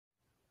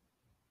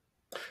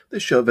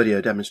This short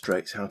video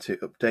demonstrates how to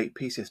update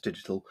PCS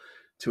Digital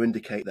to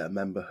indicate that a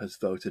member has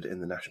voted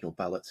in the national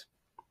ballot.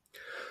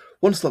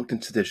 Once logged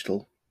into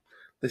Digital,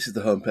 this is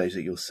the home page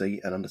that you'll see,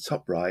 and on the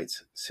top right,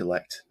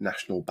 select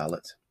National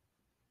Ballot.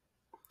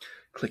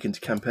 Click into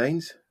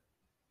Campaigns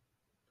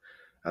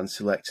and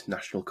select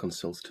National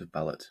Consultative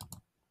Ballot.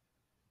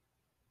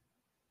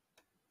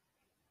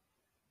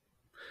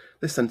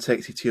 This then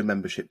takes you to your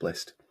membership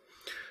list.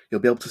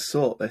 You'll be able to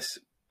sort this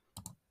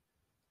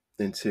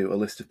into a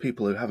list of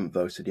people who haven't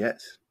voted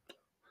yet,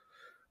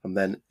 and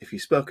then if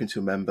you've spoken to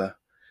a member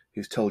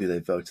who's told you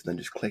they've voted, then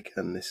just click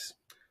on this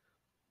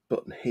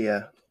button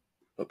here,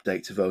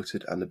 Update to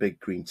Voted, and the big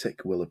green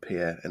tick will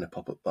appear in a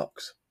pop-up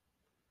box.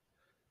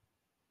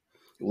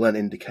 It will then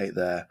indicate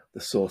there the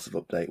source of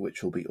update,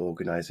 which will be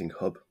Organising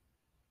Hub.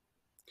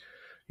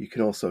 You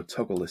can also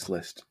toggle this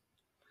list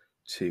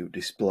to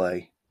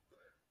display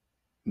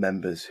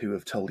members who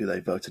have told you they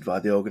voted via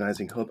the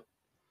Organising Hub,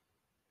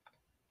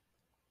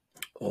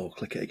 or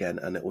click it again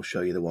and it will show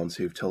you the ones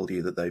who've told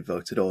you that they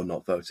voted or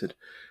not voted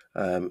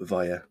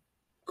via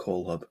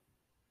Call Hub.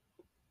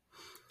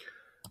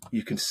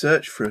 You can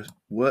search for a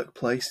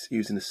workplace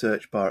using the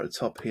search bar at the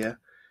top here.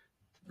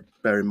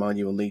 Bear in mind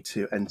you will need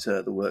to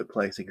enter the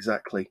workplace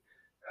exactly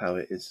how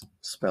it is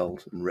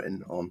spelled and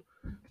written on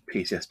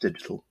PCS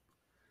Digital.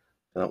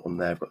 That one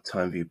there, I've got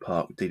Timeview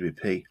Park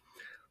DWP.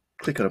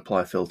 Click on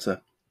Apply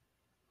Filter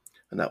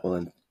and that will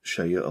then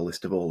show you a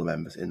list of all the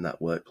members in that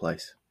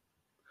workplace.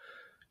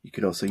 You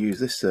can also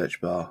use this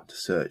search bar to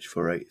search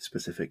for a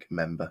specific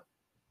member.